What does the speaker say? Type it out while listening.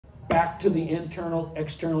back to the internal,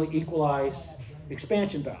 externally equalized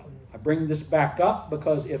expansion valve. I bring this back up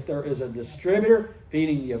because if there is a distributor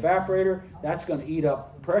feeding the evaporator, that's going to eat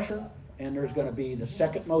up pressure, and there's going to be the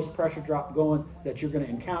second most pressure drop going that you're going to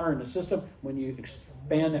encounter in the system when you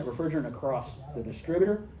expand that refrigerant across the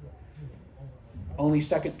distributor. Only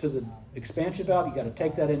second to the expansion valve. You got to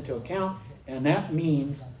take that into account, and that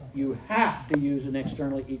means you have to use an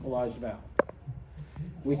externally equalized valve.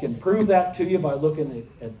 We can prove that to you by looking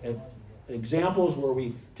at examples where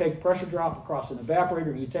we take pressure drop across an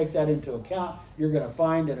evaporator. You take that into account, you're going to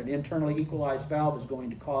find that an internally equalized valve is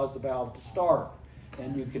going to cause the valve to starve.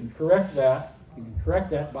 And you can correct that. You can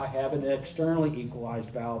correct that by having an externally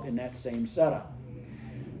equalized valve in that same setup.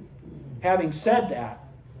 Having said that,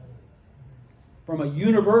 from a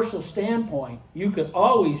universal standpoint, you could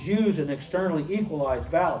always use an externally equalized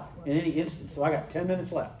valve in any instance. So I got 10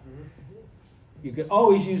 minutes left. You could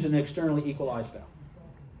always use an externally equalized valve.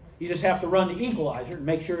 You just have to run the equalizer and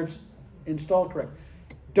make sure it's installed correctly.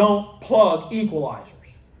 Don't plug equalizers.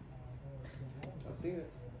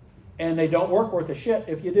 And they don't work worth a shit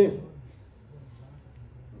if you do.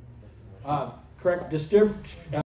 Correct distribution.